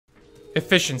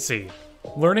Efficiency.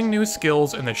 Learning new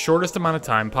skills in the shortest amount of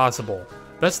time possible.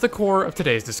 That's the core of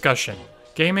today's discussion.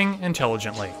 Gaming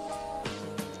intelligently.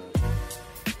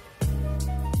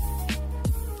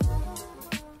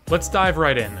 Let's dive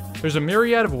right in. There's a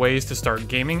myriad of ways to start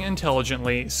gaming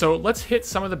intelligently, so let's hit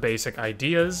some of the basic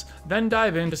ideas, then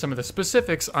dive into some of the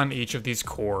specifics on each of these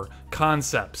core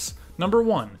concepts. Number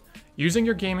 1. Using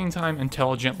your gaming time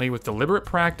intelligently with deliberate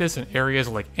practice in areas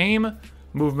like aim,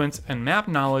 movements, and map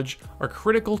knowledge are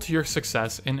critical to your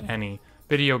success in any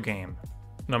video game.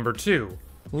 Number 2.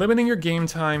 Limiting your game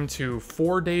time to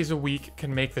 4 days a week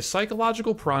can make the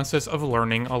psychological process of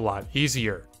learning a lot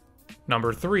easier.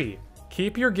 Number 3.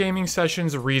 Keep your gaming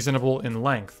sessions reasonable in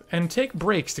length, and take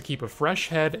breaks to keep a fresh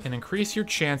head and increase your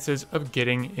chances of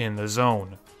getting in the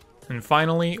zone. And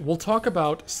finally, we'll talk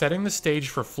about setting the stage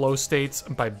for flow states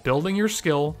by building your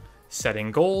skill,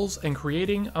 setting goals, and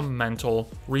creating a mental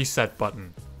reset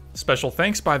button. Special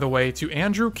thanks, by the way, to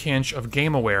Andrew Kinchy of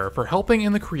GameAware for helping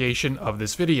in the creation of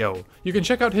this video. You can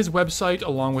check out his website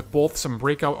along with both some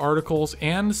breakout articles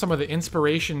and some of the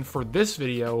inspiration for this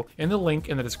video in the link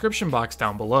in the description box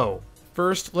down below.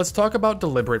 First, let's talk about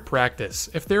deliberate practice.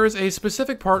 If there is a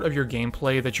specific part of your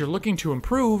gameplay that you're looking to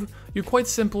improve, you quite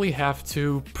simply have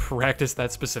to practice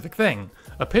that specific thing.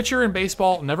 A pitcher in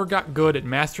baseball never got good at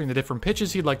mastering the different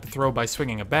pitches he'd like to throw by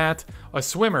swinging a bat. A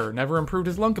swimmer never improved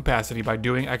his lung capacity by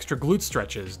doing extra glute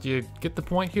stretches. Do you get the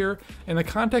point here? In the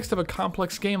context of a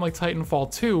complex game like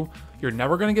Titanfall 2, you're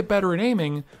never going to get better at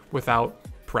aiming without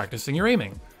practicing your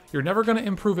aiming. You're never going to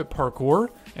improve at parkour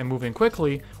and moving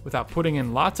quickly without putting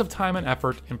in lots of time and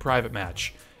effort in private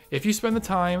match. If you spend the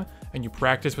time and you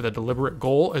practice with a deliberate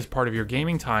goal as part of your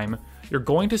gaming time, you're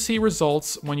going to see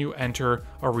results when you enter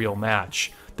a real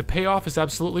match. The payoff is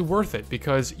absolutely worth it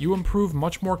because you improve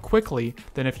much more quickly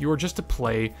than if you were just to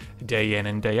play day in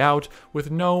and day out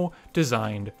with no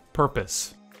designed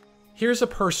purpose. Here's a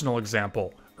personal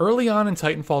example. Early on in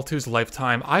Titanfall 2's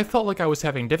lifetime, I felt like I was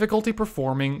having difficulty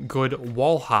performing good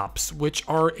wall hops, which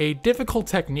are a difficult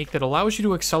technique that allows you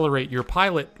to accelerate your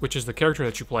pilot, which is the character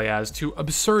that you play as, to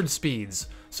absurd speeds.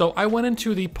 So I went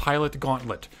into the Pilot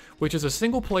Gauntlet, which is a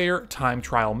single-player time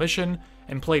trial mission,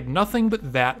 and played nothing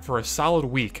but that for a solid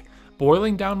week,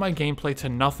 boiling down my gameplay to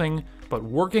nothing but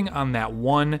working on that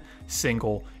one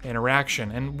single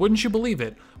interaction. And wouldn't you believe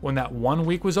it, when that 1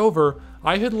 week was over,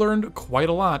 I had learned quite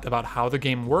a lot about how the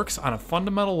game works on a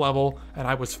fundamental level, and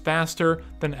I was faster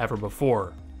than ever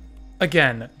before.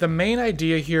 Again, the main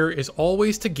idea here is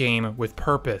always to game with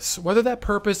purpose. Whether that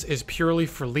purpose is purely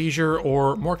for leisure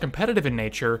or more competitive in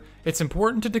nature, it's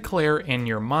important to declare in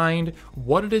your mind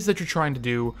what it is that you're trying to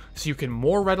do so you can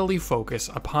more readily focus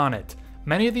upon it.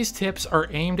 Many of these tips are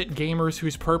aimed at gamers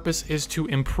whose purpose is to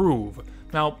improve.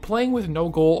 Now, playing with no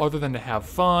goal other than to have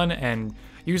fun and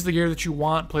use the gear that you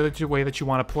want, play the way that you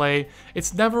want to play,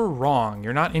 it's never wrong.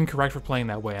 You're not incorrect for playing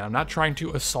that way, and I'm not trying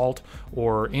to assault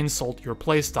or insult your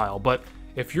playstyle, but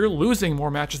if you're losing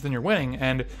more matches than you're winning,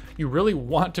 and you really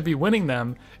want to be winning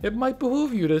them, it might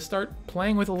behoove you to start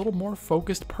playing with a little more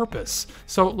focused purpose.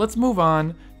 So let's move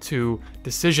on to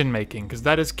decision making, because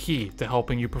that is key to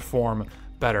helping you perform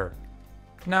better.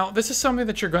 Now, this is something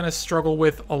that you're going to struggle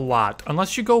with a lot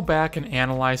unless you go back and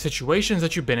analyze situations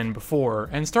that you've been in before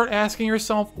and start asking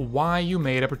yourself why you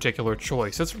made a particular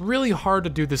choice. It's really hard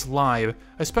to do this live,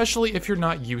 especially if you're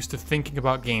not used to thinking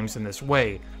about games in this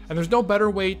way. And there's no better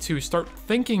way to start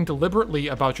thinking deliberately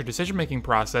about your decision-making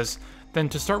process than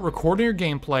to start recording your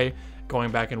gameplay, going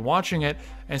back and watching it,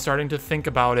 and starting to think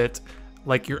about it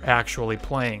like you're actually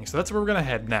playing. So that's where we're going to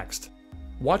head next.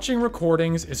 Watching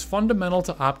recordings is fundamental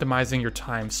to optimizing your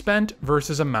time spent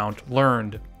versus amount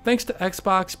learned. Thanks to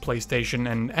Xbox,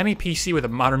 PlayStation, and any PC with a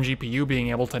modern GPU being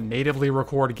able to natively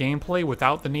record gameplay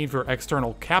without the need for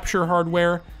external capture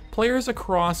hardware, players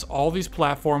across all these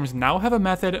platforms now have a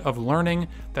method of learning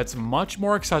that's much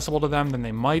more accessible to them than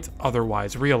they might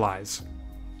otherwise realize.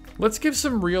 Let's give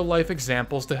some real-life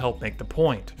examples to help make the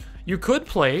point. You could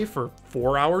play for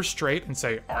 4 hours straight and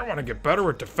say, I want to get better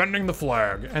at defending the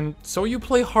flag, and so you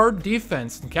play hard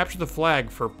defense and capture the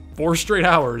flag for 4 straight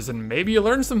hours, and maybe you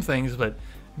learn some things, but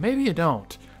maybe you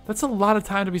don't. That's a lot of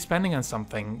time to be spending on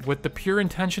something with the pure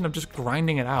intention of just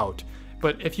grinding it out.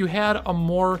 But if you had a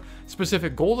more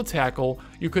specific goal to tackle,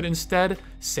 you could instead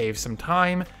save some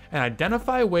time and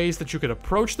identify ways that you could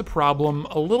approach the problem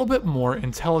a little bit more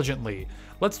intelligently.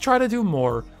 Let's try to do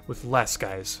more with less,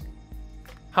 guys.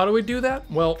 How do we do that?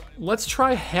 Well, let's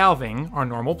try halving our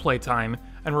normal playtime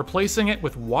and replacing it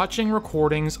with watching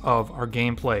recordings of our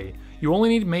gameplay. You only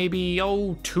need maybe,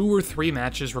 2 or 3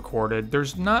 matches recorded.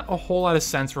 There's not a whole lot of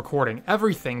sense recording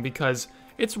everything because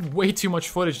It's way too much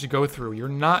footage to go through. You're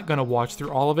not going to watch through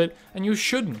all of it, and you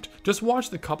shouldn't. Just watch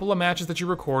the couple of matches that you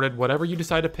recorded, whatever you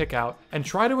decide to pick out, and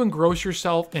try to engross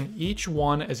yourself in each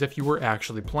one as if you were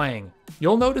actually playing.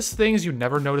 You'll notice things you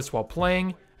never noticed while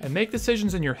playing, and make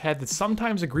decisions in your head that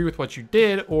sometimes agree with what you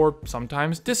did, or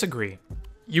sometimes disagree.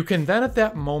 You can then at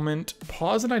that moment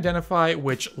pause and identify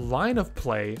which line of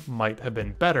play might have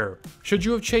been better. Should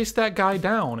you have chased that guy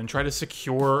down and tried to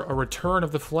secure a return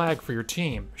of the flag for your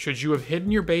team? Should you have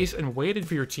hidden your base and waited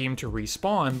for your team to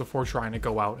respawn before trying to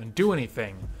go out and do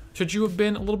anything? Should you have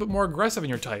been a little bit more aggressive in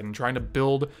your Titan, trying to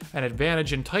build an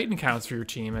advantage in Titan counts for your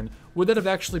team, and would that have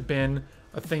actually been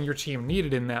a thing your team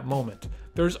needed in that moment?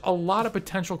 There's a lot of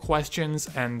potential questions,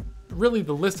 and really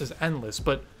the list is endless,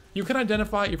 but you can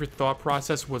identify if your thought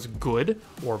process was good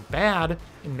or bad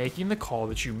in making the call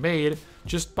that you made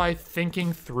just by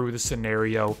thinking through the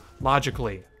scenario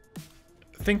logically.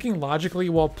 Thinking logically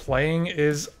while playing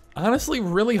is honestly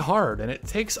really hard, and it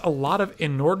takes a lot of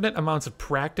inordinate amounts of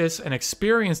practice and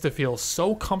experience to feel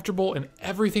so comfortable in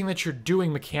everything that you're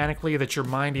doing mechanically that your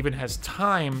mind even has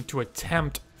time to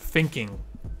attempt thinking.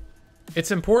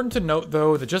 It's important to note,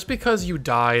 though, that just because you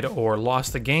died or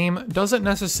lost the game doesn't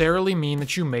necessarily mean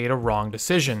that you made a wrong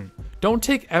decision. Don't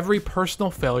take every personal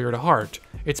failure to heart.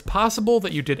 It's possible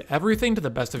that you did everything to the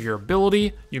best of your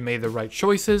ability, you made the right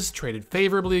choices, traded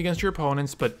favorably against your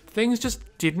opponents, but things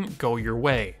just didn't go your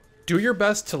way. Do your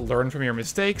best to learn from your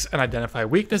mistakes and identify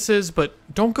weaknesses, but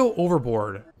don't go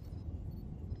overboard.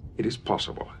 It is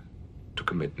possible to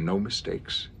commit no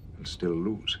mistakes and still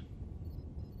lose.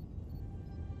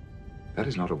 That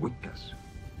is not a weakness.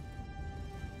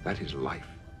 That is life.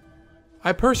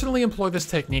 I personally employ this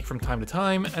technique from time to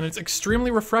time, and it's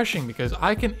extremely refreshing because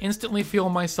I can instantly feel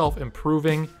myself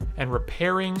improving and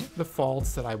repairing the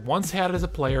faults that I once had as a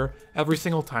player every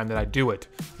single time that I do it.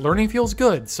 Learning feels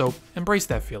good, so embrace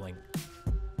that feeling.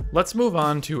 Let's move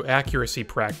on to accuracy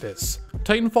practice.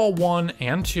 Titanfall 1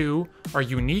 and 2 are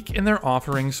unique in their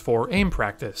offerings for aim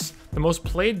practice. The most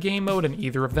played game mode in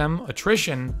either of them,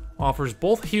 Attrition, offers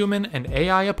both human and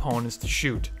AI opponents to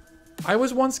shoot. I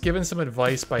was once given some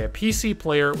advice by a PC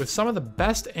player with some of the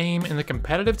best aim in the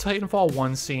competitive Titanfall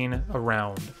 1 scene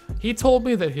around. He told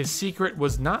me that his secret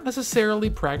was not necessarily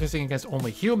practicing against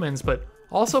only humans, but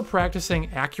also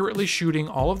practicing accurately shooting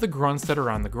all of the grunts that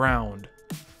are on the ground.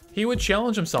 He would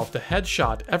challenge himself to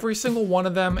headshot every single one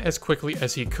of them as quickly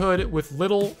as he could with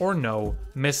little or no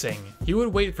missing. He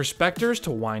would wait for specters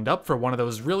to wind up for one of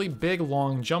those really big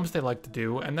long jumps they like to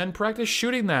do, and then practice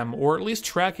shooting them or at least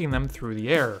tracking them through the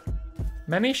air.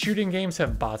 Many shooting games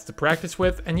have bots to practice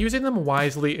with, and using them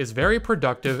wisely is very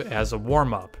productive as a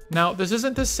warm-up. Now, this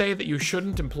isn't to say that you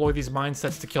shouldn't employ these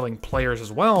mindsets to killing players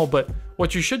as well, but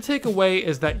what you should take away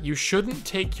is that you shouldn't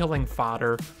take killing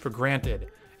fodder for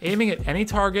granted. Aiming at any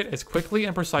target as quickly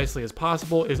and precisely as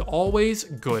possible is always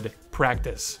good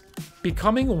practice.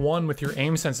 Becoming one with your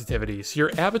aim sensitivities, your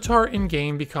avatar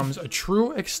in-game becomes a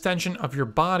true extension of your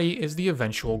body is the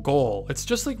eventual goal. It's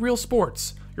just like real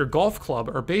sports. Your golf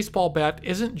club or baseball bat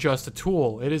isn't just a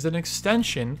tool, it is an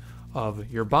extension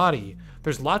of your body.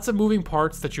 There's lots of moving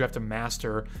parts that you have to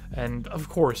master, and of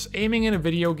course, aiming in a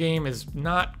video game is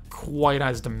not quite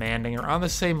as demanding or on the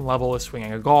same level as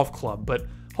swinging a golf club, but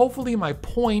hopefully my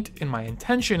point and my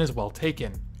intention is well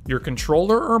taken. Your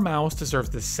controller or mouse deserves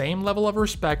the same level of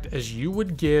respect as you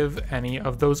would give any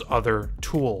of those other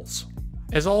tools.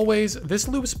 As always, this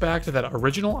loops back to that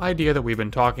original idea that we've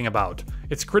been talking about.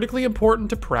 It's critically important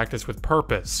to practice with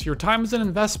purpose. Your time is an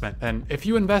investment, and if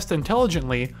you invest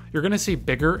intelligently, you're going to see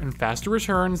bigger and faster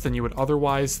returns than you would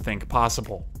otherwise think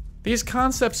possible. These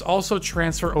concepts also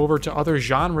transfer over to other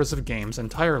genres of games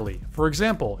entirely. For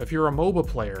example, if you're a MOBA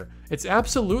player, it's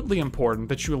absolutely important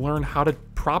that you learn how to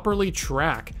properly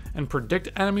track and predict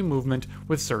enemy movement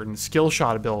with certain skill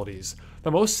shot abilities.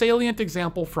 The most salient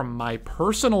example from my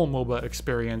personal MOBA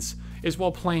experience is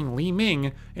while playing Li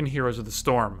Ming in Heroes of the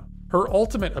Storm. Her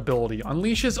ultimate ability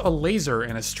unleashes a laser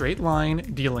in a straight line,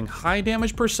 dealing high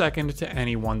damage per second to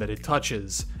anyone that it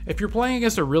touches. If you're playing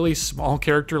against a really small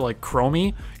character like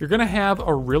Chromie, you're going to have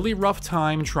a really rough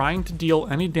time trying to deal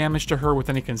any damage to her with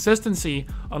any consistency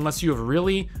unless you have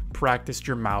really practiced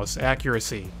your mouse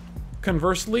accuracy.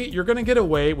 Conversely, you're going to get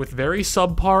away with very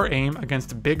subpar aim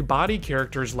against big body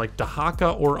characters like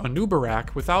Dahaka or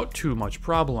Anubarak without too much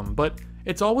problem, but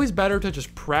it's always better to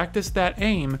just practice that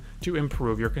aim to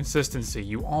improve your consistency.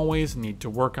 You always need to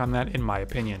work on that, in my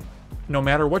opinion. No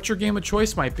matter what your game of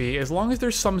choice might be, as long as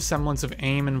there's some semblance of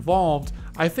aim involved,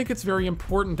 I think it's very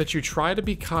important that you try to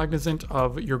be cognizant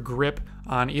of your grip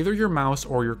on either your mouse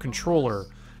or your controller.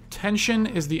 Tension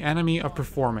is the enemy of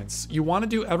performance. You want to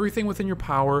do everything within your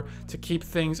power to keep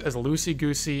things as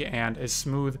loosey-goosey and as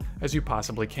smooth as you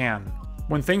possibly can.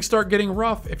 When things start getting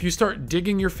rough, if you start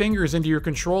digging your fingers into your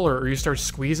controller or you start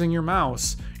squeezing your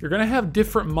mouse, you're going to have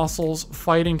different muscles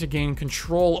fighting to gain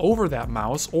control over that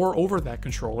mouse or over that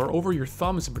controller, over your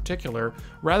thumbs in particular,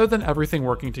 rather than everything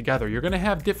working together. You're going to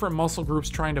have different muscle groups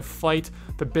trying to fight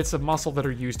the bits of muscle that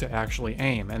are used to actually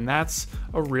aim, and that's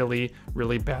a really,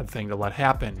 really bad thing to let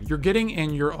happen. You're getting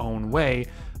in your own way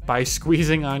by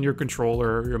squeezing on your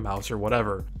controller or your mouse or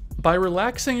whatever. By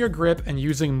relaxing your grip and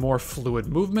using more fluid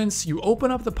movements, you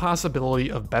open up the possibility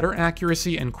of better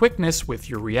accuracy and quickness with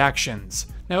your reactions.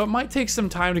 Now, it might take some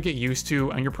time to get used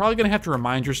to, and you're probably going to have to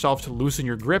remind yourself to loosen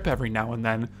your grip every now and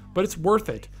then, but it's worth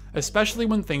it, especially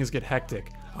when things get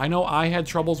hectic. I know I had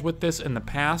troubles with this in the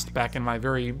past, back in my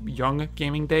very young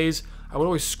gaming days. I would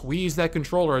always squeeze that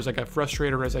controller as I got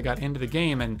frustrated or as I got into the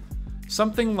game, and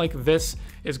something like this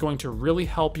is going to really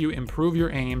help you improve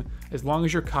your aim as long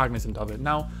as you're cognizant of it.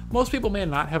 Now, most people may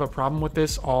not have a problem with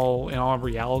this in all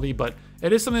reality, but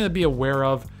it is something to be aware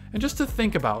of and just to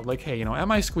think about, like, hey,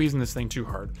 am I squeezing this thing too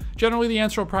hard? Generally, the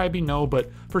answer will probably be no,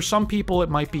 but for some people, it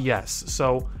might be yes.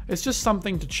 So it's just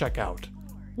something to check out.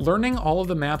 Learning all of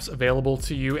the maps available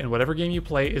to you in whatever game you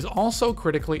play is also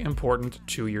critically important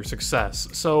to your success.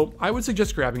 So I would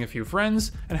suggest grabbing a few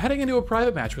friends and heading into a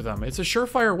private match with them. It's a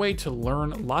surefire way to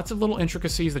learn lots of little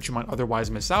intricacies that you might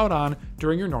otherwise miss out on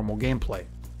during your normal gameplay.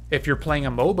 If you're playing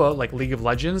a MOBA like League of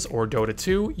Legends or Dota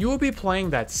 2, you will be playing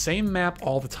that same map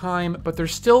all the time, but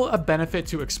there's still a benefit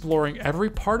to exploring every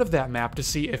part of that map to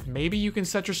see if maybe you can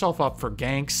set yourself up for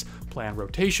ganks, plan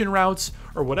rotation routes,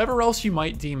 or whatever else you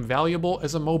might deem valuable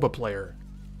as a MOBA player.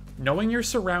 Knowing your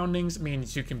surroundings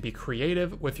means you can be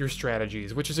creative with your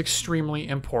strategies, which is extremely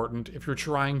important if you're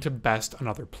trying to best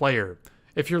another player.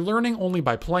 If you're learning only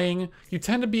by playing, you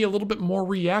tend to be a little bit more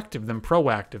reactive than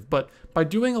proactive, but by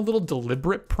doing a little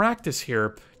deliberate practice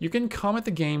here, you can come at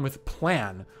the game with a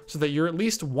plan, so that you're at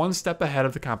least one step ahead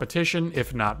of the competition,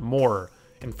 if not more.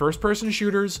 In first-person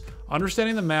shooters,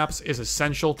 understanding the maps is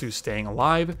essential to staying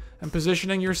alive and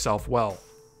positioning yourself well.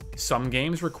 Some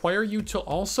games require you to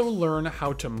also learn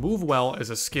how to move well as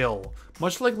a skill.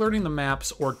 Much like learning the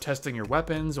maps or testing your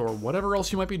weapons or whatever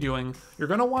else you might be doing, you're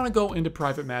going to want to go into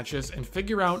private matches and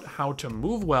figure out how to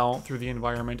move well through the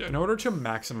environment in order to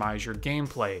maximize your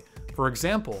gameplay. For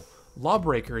example,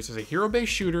 Lawbreakers is a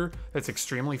hero-based shooter that's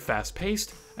extremely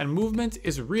fast-paced, and movement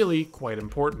is really quite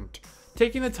important.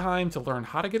 Taking the time to learn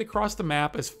how to get across the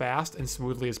map as fast and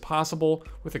smoothly as possible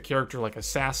with a character like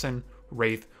Assassin,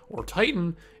 Wraith, or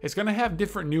Titan is going to have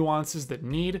different nuances that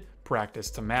need practice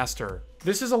to master.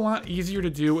 This is a lot easier to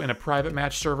do in a private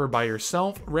match server by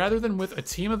yourself rather than with a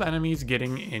team of enemies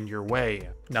getting in your way.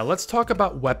 Now let's talk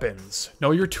about weapons.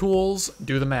 Know your tools,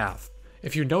 do the math.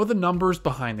 If you know the numbers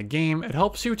behind the game, it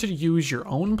helps you to use your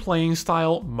own playing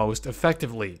style most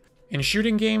effectively. In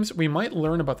shooting games, we might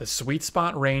learn about the sweet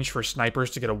spot range for snipers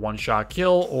to get a one-shot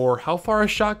kill, or how far a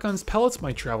shotgun's pellets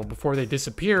might travel before they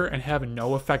disappear and have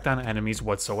no effect on enemies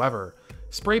whatsoever.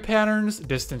 Spray patterns,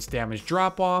 distance damage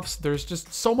drop-offs, there's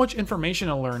just so much information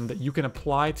to learn that you can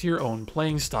apply to your own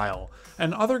playing style.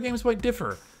 And other games might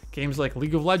differ. Games like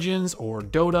League of Legends or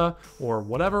Dota or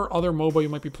whatever other MOBA you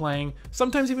might be playing,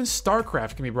 sometimes even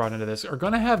StarCraft can be brought into this, are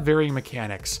going to have varying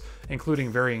mechanics,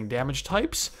 including varying damage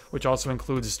types, which also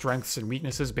includes strengths and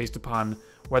weaknesses based upon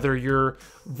whether your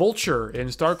Vulture in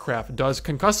StarCraft does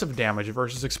concussive damage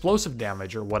versus explosive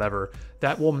damage or whatever.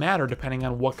 That will matter depending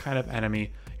on what kind of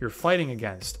enemy you're fighting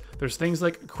against. There's things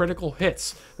like critical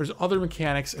hits. There's other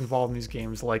mechanics involved in these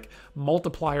games like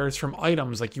multipliers from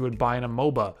items like you would buy in a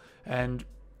MOBA, and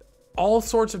all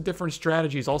sorts of different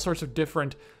strategies, all sorts of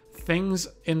different things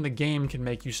in the game can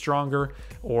make you stronger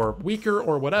or weaker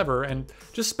or whatever, and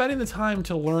just spending the time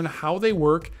to learn how they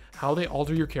work, how they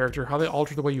alter your character, how they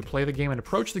alter the way you play the game and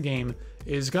approach the game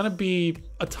is going to be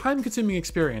a time-consuming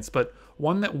experience, but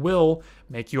one that will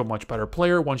make you a much better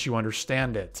player once you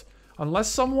understand it. Unless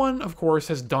someone, of course,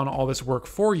 has done all this work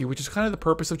for you, which is kind of the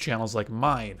purpose of channels like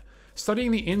mine.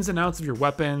 Studying the ins and outs of your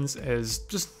weapons is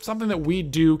just something that we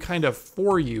do kind of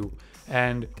for you,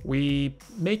 and we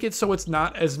make it so it's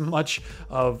not as much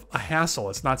of a hassle.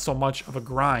 It's not so much of a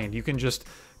grind. You can just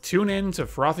tune in to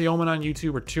Frothy on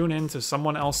YouTube or tune in to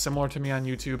someone else similar to me on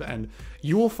YouTube, and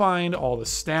you will find all the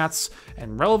stats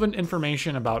and relevant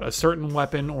information about a certain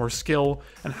weapon or skill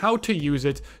and how to use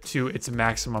it to its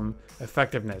maximum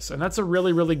effectiveness. And that's a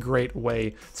really, really great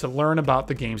way to learn about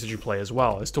the games that you play as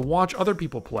well, is to watch other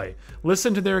people play,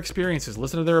 listen to their experiences,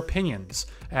 listen to their opinions,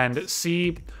 and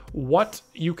see what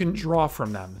you can draw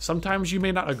from them. Sometimes you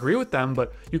may not agree with them,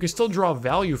 but you can still draw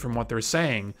value from what they're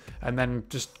saying, and then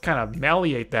just kind of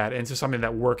malleate that into something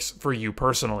that works for you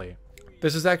personally.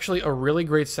 This is actually a really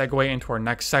great segue into our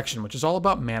next section, which is all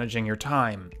about managing your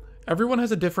time. Everyone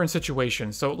has a different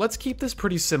situation, so let's keep this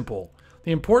pretty simple.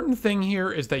 The important thing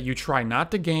here is that you try not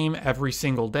to game every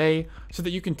single day so that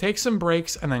you can take some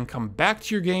breaks and then come back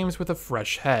to your games with a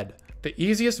fresh head. The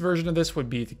easiest version of this would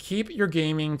be to keep your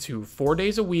gaming to 4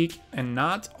 days a week and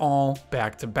not all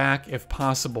back to back if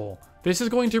possible. This is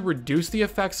going to reduce the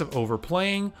effects of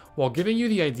overplaying while giving you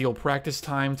the ideal practice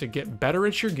time to get better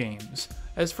at your games.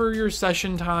 As for your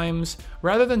session times,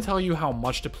 rather than tell you how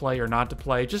much to play or not to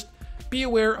play, just be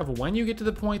aware of when you get to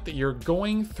the point that you're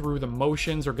going through the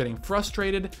motions or getting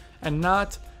frustrated and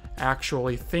not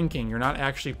actually thinking. You're not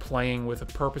actually playing with a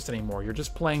purpose anymore. You're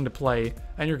just playing to play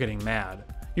and you're getting mad.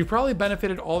 You've probably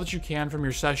benefited all that you can from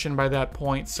your session by that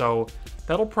point, so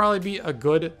that'll probably be a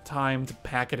good time to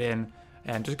pack it in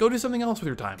and just go do something else with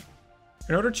your time.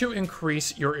 In order to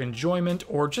increase your enjoyment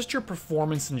or just your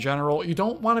performance in general, you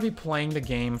don't want to be playing the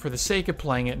game for the sake of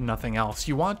playing it and nothing else.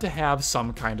 You want to have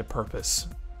some kind of purpose.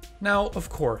 Now, of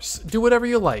course, do whatever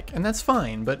you like, and that's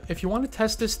fine, but if you want to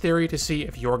test this theory to see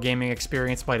if your gaming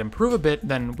experience might improve a bit,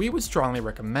 then we would strongly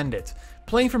recommend it.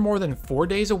 Playing for more than 4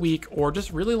 days a week, or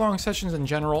just really long sessions in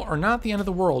general, are not the end of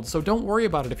the world, so don't worry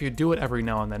about it if you do it every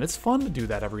now and then. It's fun to do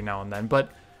that every now and then, but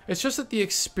it's just that the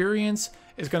experience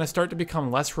is going to start to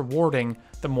become less rewarding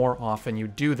the more often you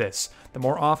do this. The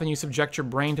more often you subject your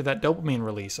brain to that dopamine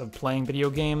release of playing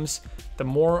video games, the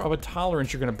more of a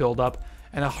tolerance you're going to build up,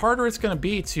 and the harder it's going to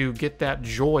be to get that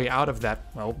joy out of that,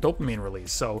 well, dopamine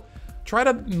release. So try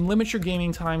to limit your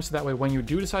gaming time so that way when you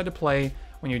do decide to play,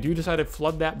 when you do decide to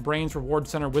flood that brain's reward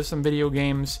center with some video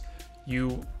games,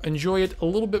 you enjoy it a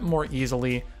little bit more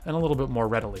easily and a little bit more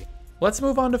readily. Let's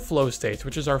move on to flow states,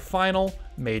 which is our final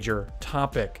major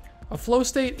topic. A flow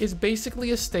state is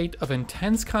basically a state of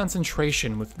intense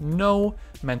concentration with no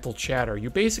mental chatter. You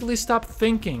basically stop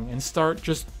thinking and start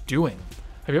just doing.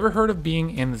 Have you ever heard of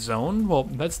being in the zone? Well,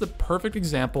 that's the perfect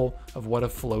example of what a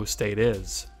flow state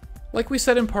is. Like we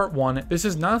said in part 1, this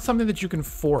is not something that you can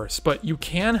force, but you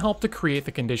can help to create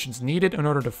the conditions needed in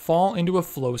order to fall into a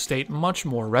flow state much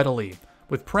more readily.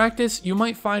 With practice, you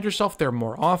might find yourself there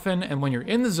more often, and when you're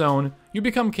in the zone, you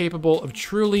become capable of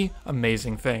truly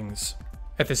amazing things.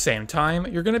 At the same time,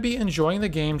 you're going to be enjoying the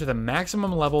game to the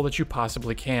maximum level that you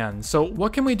possibly can. So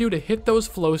what can we do to hit those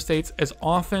flow states as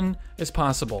often as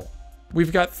possible?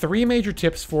 We've got 3 major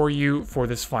tips for you for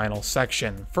this final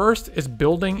section. First is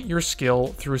building your skill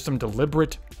through some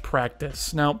deliberate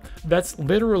practice. Now, that's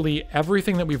literally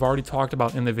everything that we've already talked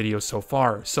about in the video so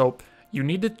far. So you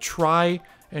need to try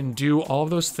and do all of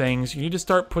those things. You need to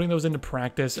start putting those into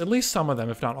practice, at least some of them,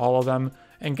 if not all of them,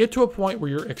 and get to a point where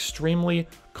you're extremely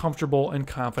comfortable and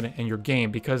confident in your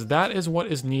game, because that is what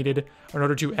is needed in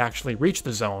order to actually reach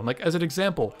the zone. Like, as an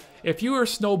example, if you are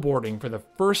snowboarding for the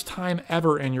first time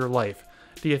ever in your life,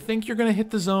 do you think you're gonna hit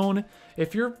the zone?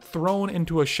 If you're thrown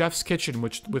into a chef's kitchen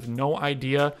with no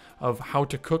idea of how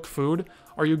to cook food,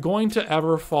 are you going to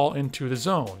ever fall into the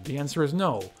zone? The answer is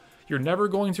no. You're never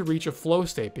going to reach a flow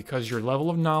state because your level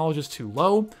of knowledge is too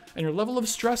low and your level of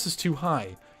stress is too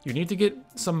high. You need to get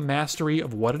some mastery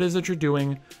of what it is that you're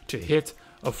doing to hit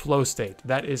a flow state.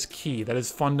 That is key. That is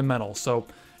fundamental. So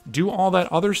do all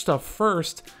that other stuff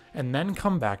first and then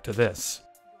come back to this.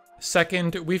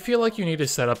 Second, we feel like you need to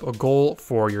set up a goal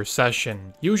for your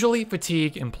session. Usually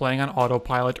fatigue and playing on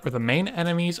autopilot are the main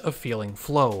enemies of feeling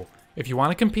flow. If you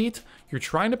want to compete, you're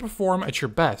trying to perform at your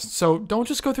best, so don't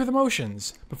just go through the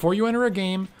motions. Before you enter a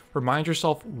game, remind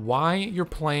yourself why you're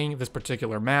playing this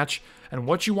particular match and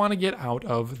what you want to get out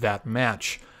of that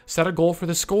match. Set a goal for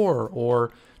the score,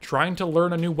 or trying to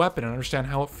learn a new weapon and understand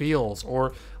how it feels,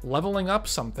 or leveling up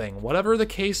something, whatever the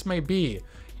case may be.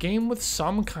 Game with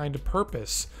some kind of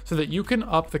purpose so that you can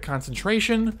up the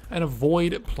concentration and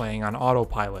avoid playing on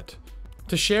autopilot.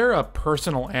 To share a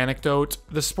personal anecdote,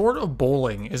 the sport of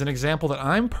bowling is an example that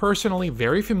I'm personally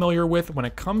very familiar with when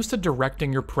it comes to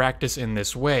directing your practice in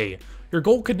this way. Your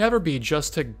goal could never be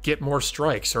just to get more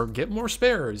strikes or get more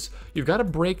spares. You've got to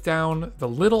break down the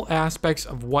little aspects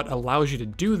of what allows you to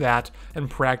do that and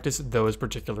practice those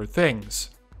particular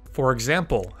things. For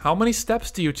example, how many steps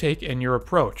do you take in your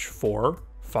approach? 4,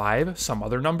 5, some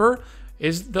other number?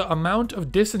 Is the amount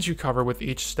of distance you cover with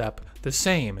each step the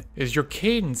same? Is your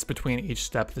cadence between each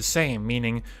step the same?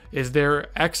 Meaning, is there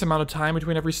X amount of time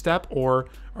between every step, or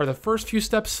are the first few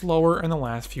steps slower and the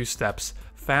last few steps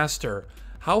faster?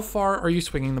 How far are you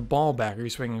swinging the ball back? Are you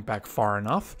swinging it back far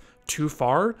enough? Too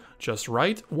far? Just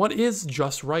right? What is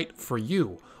just right for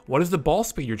you? What is the ball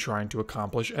speed you're trying to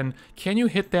accomplish, and can you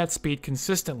hit that speed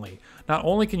consistently? Not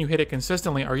only can you hit it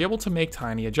consistently, are you able to make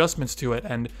tiny adjustments to it?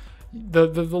 And the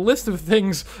list of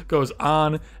things goes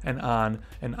on and on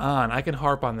and on. I can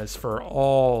harp on this for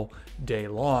all day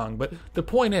long, but the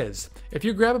point is, if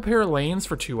you grab a pair of lanes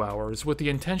for 2 hours with the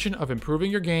intention of improving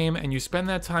your game and you spend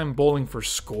that time bowling for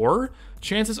score,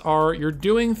 chances are you're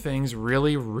doing things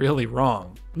really, really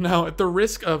wrong. Now, at the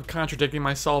risk of contradicting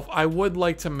myself, I would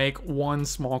like to make one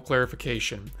small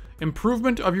clarification.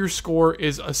 Improvement of your score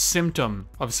is a symptom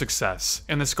of success.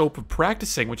 In the scope of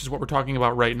practicing, which is what we're talking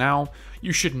about right now,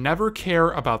 you should never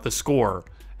care about the score,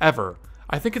 ever.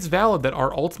 I think it's valid that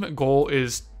our ultimate goal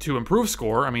is to improve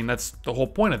score. I mean, that's the whole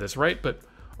point of this, right? But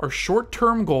our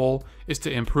short-term goal is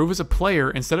to improve as a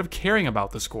player instead of caring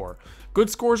about the score.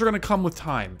 Good scores are going to come with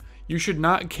time. You should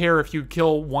not care if you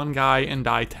kill one guy and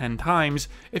die 10 times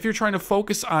if you're trying to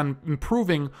focus on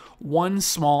improving one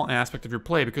small aspect of your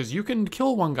play, because you can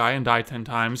kill one guy and die 10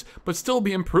 times, but still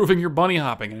be improving your bunny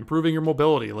hopping and improving your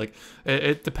mobility. Like,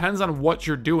 it depends on what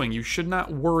you're doing. You should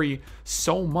not worry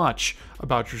so much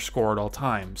about your score at all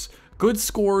times. Good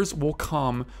scores will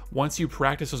come once you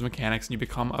practice those mechanics and you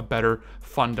become a better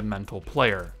fundamental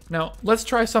player. Now, let's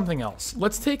try something else.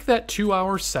 Let's take that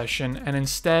 2-hour session and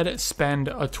instead spend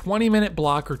a 20-minute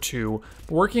block or two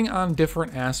working on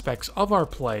different aspects of our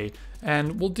play,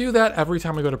 and we'll do that every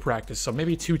time we go to practice, so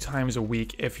maybe 2 times a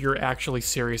week if you're actually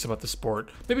serious about the sport.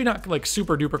 Maybe not like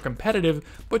super duper competitive,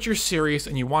 but you're serious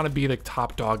and you want to be the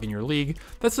top dog in your league.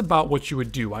 That's about what you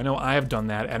would do. I know I have done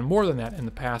that and more than that in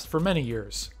the past for many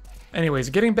years. Anyways,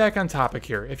 getting back on topic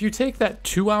here, if you take that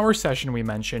 2-hour session we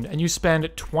mentioned and you spend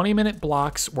 20-minute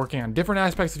blocks working on different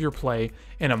aspects of your play,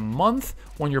 in a month,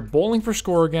 when you're bowling for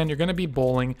score again, you're going to be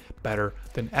bowling better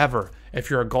than ever. If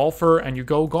you're a golfer and you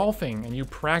go golfing and you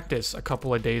practice a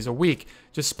couple of days a week,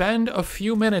 just spend a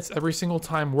few minutes every single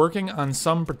time working on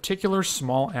some particular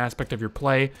small aspect of your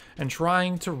play and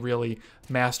trying to really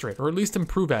master it, or at least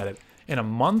improve at it. In a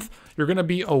month, you're going to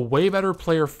be a way better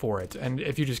player for it. And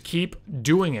if you just keep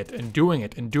doing it and doing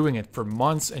it and doing it for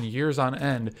months and years on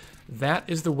end, that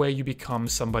is the way you become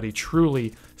somebody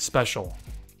truly special.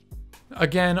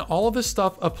 Again, all of this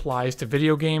stuff applies to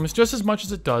video games just as much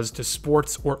as it does to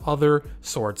sports or other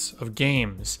sorts of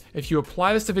games. If you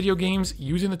apply this to video games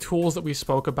using the tools that we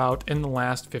spoke about in the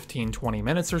last 15-20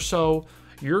 minutes or so,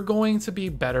 you're going to be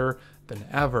better than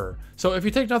ever. So if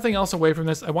you take nothing else away from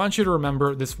this, I want you to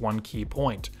remember this one key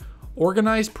point.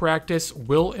 Organized practice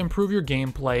will improve your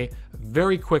gameplay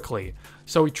very quickly.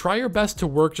 So try your best to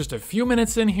work just a few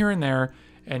minutes in here and there,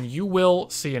 and you will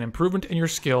see an improvement in your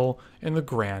skill in the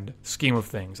grand scheme of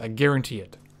things. I guarantee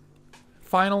it.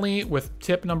 Finally, with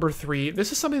tip number 3,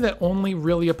 this is something that only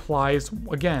really applies,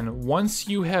 again, once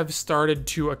you have started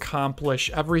to accomplish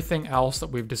everything else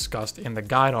that we've discussed in the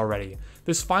guide already.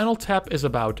 This final tip is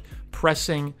about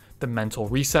pressing the mental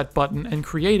reset button and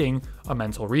creating a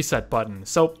mental reset button.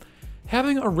 So,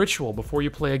 having a ritual before you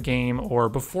play a game, or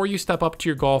before you step up to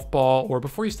your golf ball, or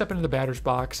before you step into the batter's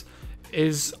box,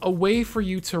 is a way for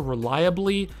you to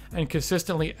reliably and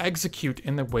consistently execute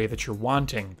in the way that you're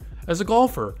wanting. As a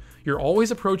golfer, you're always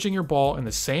approaching your ball in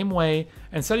the same way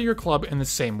and setting your club in the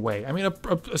same way. I mean,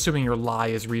 assuming your lie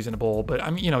is reasonable, but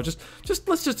I'm, just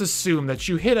let's just assume that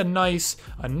you hit a nice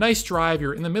drive.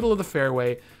 You're in the middle of the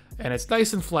fairway, and it's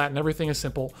nice and flat, and everything is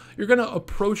simple. You're going to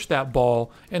approach that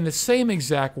ball in the same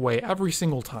exact way every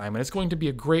single time, and it's going to be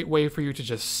a great way for you to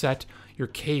just set your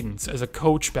cadence. As a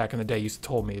coach back in the day used to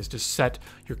told me, is just set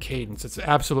your cadence. It's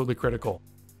absolutely critical.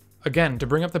 Again, to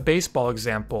bring up the baseball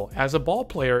example, as a ball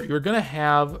player, you're going to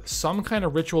have some kind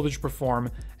of ritual that you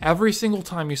perform every single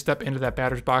time you step into that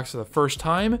batter's box for the first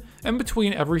time, and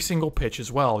between every single pitch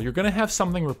as well. You're going to have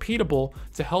something repeatable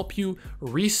to help you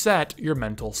reset your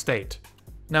mental state.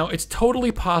 Now, it's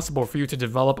totally possible for you to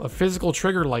develop a physical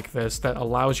trigger like this that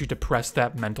allows you to press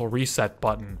that mental reset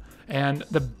button. And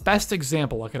the best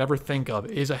example I could ever think of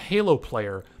is a Halo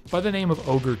player by the name of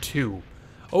Ogre 2.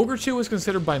 Ogre 2 is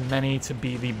considered by many to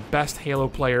be the best Halo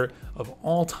player of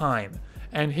all time,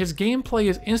 and his gameplay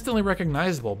is instantly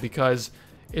recognizable because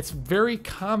it's very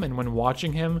common when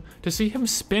watching him to see him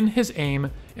spin his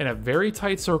aim in a very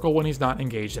tight circle when he's not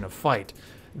engaged in a fight.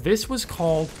 This was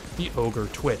called the Ogre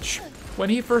Twitch. When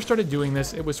he first started doing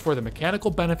this, it was for the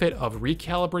mechanical benefit of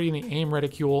recalibrating the aim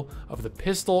reticule of the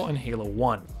pistol in Halo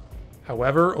 1.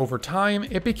 However, over time,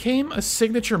 it became a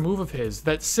signature move of his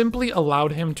that simply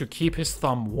allowed him to keep his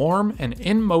thumb warm and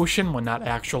in motion when not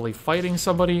actually fighting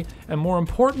somebody, and more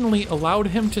importantly, allowed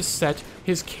him to set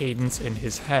his cadence in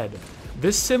his head.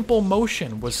 This simple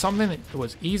motion was something that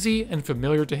was easy and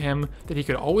familiar to him that he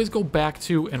could always go back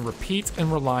to and repeat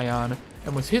and rely on,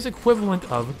 and was his equivalent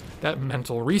of that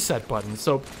mental reset button.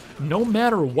 So no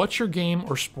matter what your game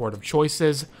or sport of choice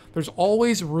is, there's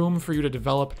always room for you to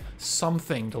develop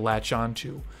something to latch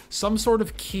onto, some sort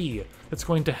of key that's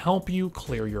going to help you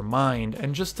clear your mind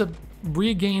and just to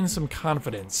regain some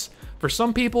confidence. For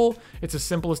some people, it's as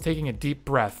simple as taking a deep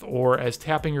breath or as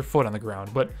tapping your foot on the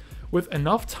ground, but with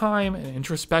enough time and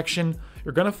introspection,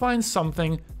 you're going to find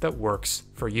something that works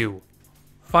for you.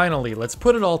 Finally, let's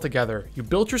put it all together. You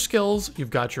built your skills, you've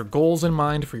got your goals in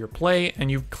mind for your play,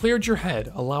 and you've cleared your head,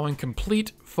 allowing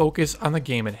complete focus on the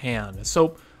game at hand.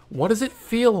 So, what does it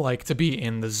feel like to be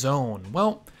in the zone?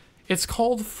 Well, it's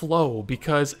called flow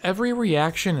because every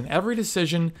reaction and every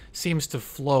decision seems to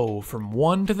flow from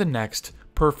one to the next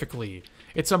perfectly.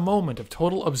 It's a moment of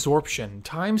total absorption.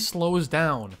 Time slows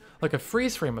down, like a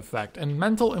freeze frame effect, and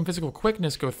mental and physical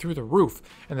quickness go through the roof,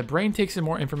 and the brain takes in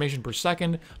more information per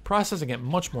second, processing it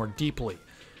much more deeply.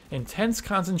 Intense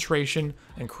concentration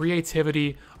and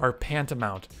creativity are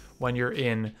paramount when you're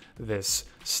in this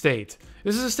state.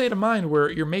 This is a state of mind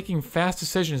where you're making fast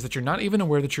decisions that you're not even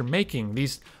aware that you're making.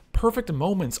 These perfect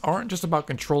moments aren't just about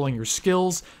controlling your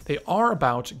skills, they are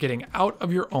about getting out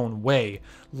of your own way,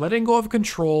 letting go of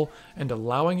control, and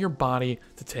allowing your body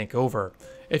to take over.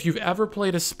 If you've ever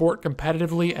played a sport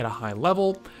competitively at a high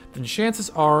level, then chances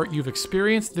are you've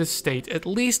experienced this state at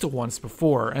least once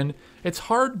before, and it's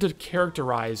hard to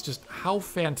characterize just how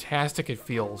fantastic it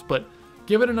feels, but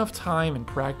give it enough time and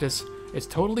practice, it's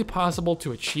totally possible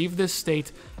to achieve this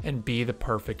state and be the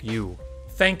perfect you.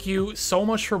 Thank you so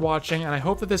much for watching, and I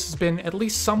hope that this has been at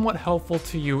least somewhat helpful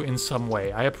to you in some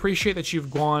way. I appreciate that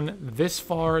you've gone this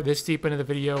far, this deep into the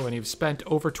video, and you've spent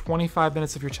over 25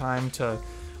 minutes of your time to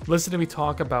listen to me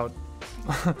talk about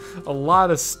a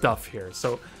lot of stuff here.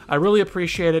 So I really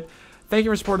appreciate it. Thank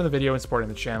you for supporting the video and supporting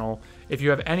the channel. If you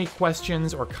have any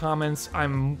questions or comments,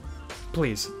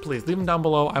 please leave them down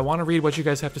below. I want to read what you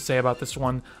guys have to say about this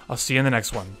one. I'll see you in the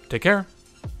next one. Take care.